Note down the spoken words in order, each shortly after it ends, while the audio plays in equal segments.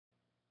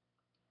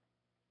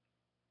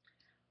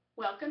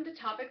Welcome to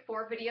Topic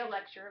 4 video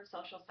lecture of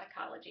social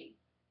psychology.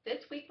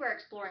 This week we're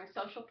exploring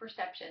social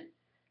perception.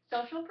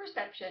 Social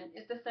perception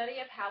is the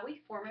study of how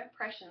we form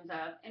impressions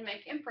of and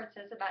make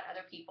inferences about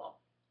other people.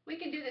 We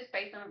can do this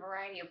based on a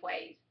variety of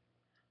ways.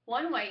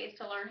 One way is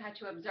to learn how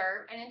to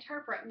observe and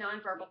interpret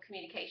nonverbal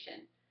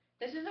communication.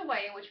 This is a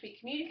way in which we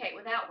communicate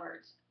without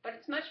words, but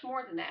it's much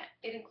more than that.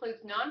 It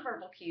includes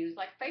nonverbal cues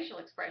like facial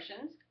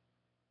expressions,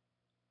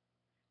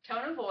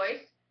 tone of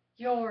voice,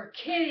 "You're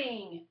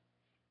kidding,"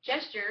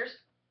 gestures,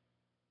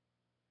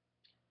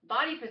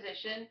 body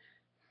position,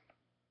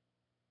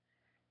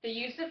 the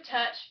use of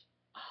touch,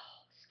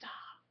 "Oh,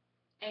 stop,"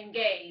 and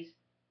gaze.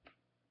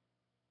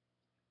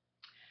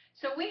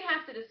 So we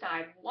have to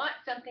decide what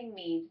something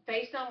means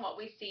based on what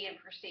we see and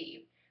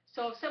perceive.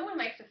 So if someone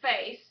makes a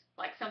face,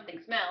 like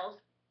something smells,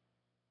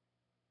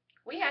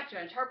 we have to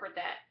interpret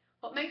that.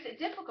 What makes it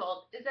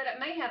difficult is that it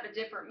may have a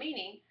different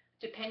meaning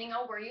depending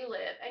on where you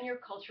live and your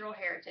cultural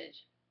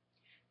heritage.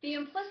 The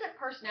implicit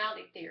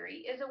personality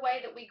theory is a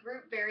way that we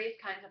group various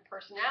kinds of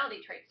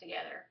personality traits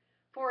together.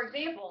 For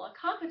example, a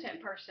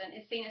competent person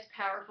is seen as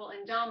powerful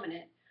and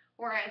dominant,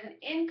 whereas an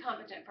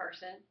incompetent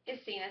person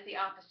is seen as the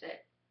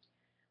opposite.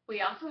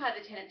 We also have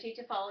the tendency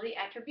to follow the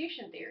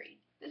attribution theory.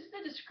 This is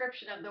a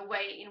description of the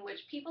way in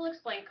which people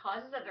explain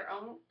causes of their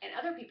own and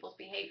other people's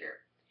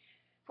behavior.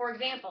 For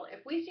example,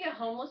 if we see a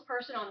homeless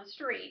person on the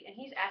street and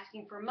he's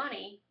asking for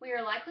money, we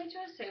are likely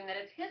to assume that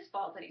it's his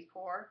fault that he's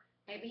poor.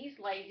 Maybe he's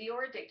lazy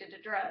or addicted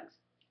to drugs.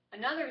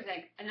 Another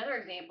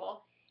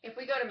example, if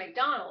we go to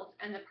McDonald's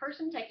and the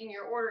person taking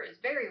your order is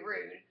very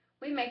rude,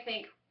 we may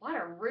think, "What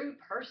a rude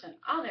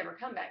person, I'll never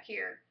come back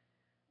here."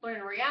 When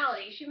in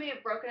reality, she may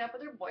have broken up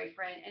with her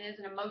boyfriend and is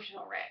an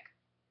emotional wreck.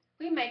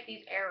 We make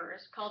these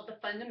errors, called the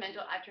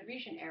fundamental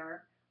attribution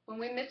error, when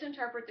we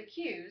misinterpret the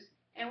cues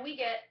we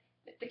get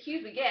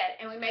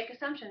and we make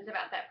assumptions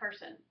about that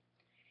person.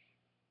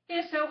 It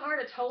is so hard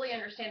to totally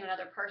understand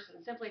another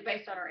person simply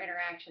based on our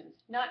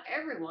interactions. Not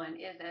everyone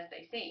is as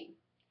they seem.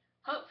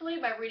 Hopefully,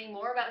 by reading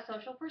more about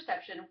social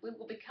perception, we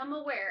will become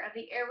aware of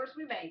the errors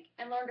we make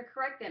and learn to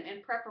correct them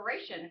in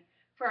preparation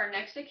for our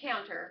next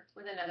encounter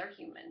with another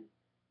human.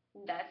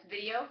 That's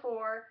video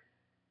for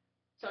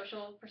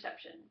social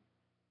perception.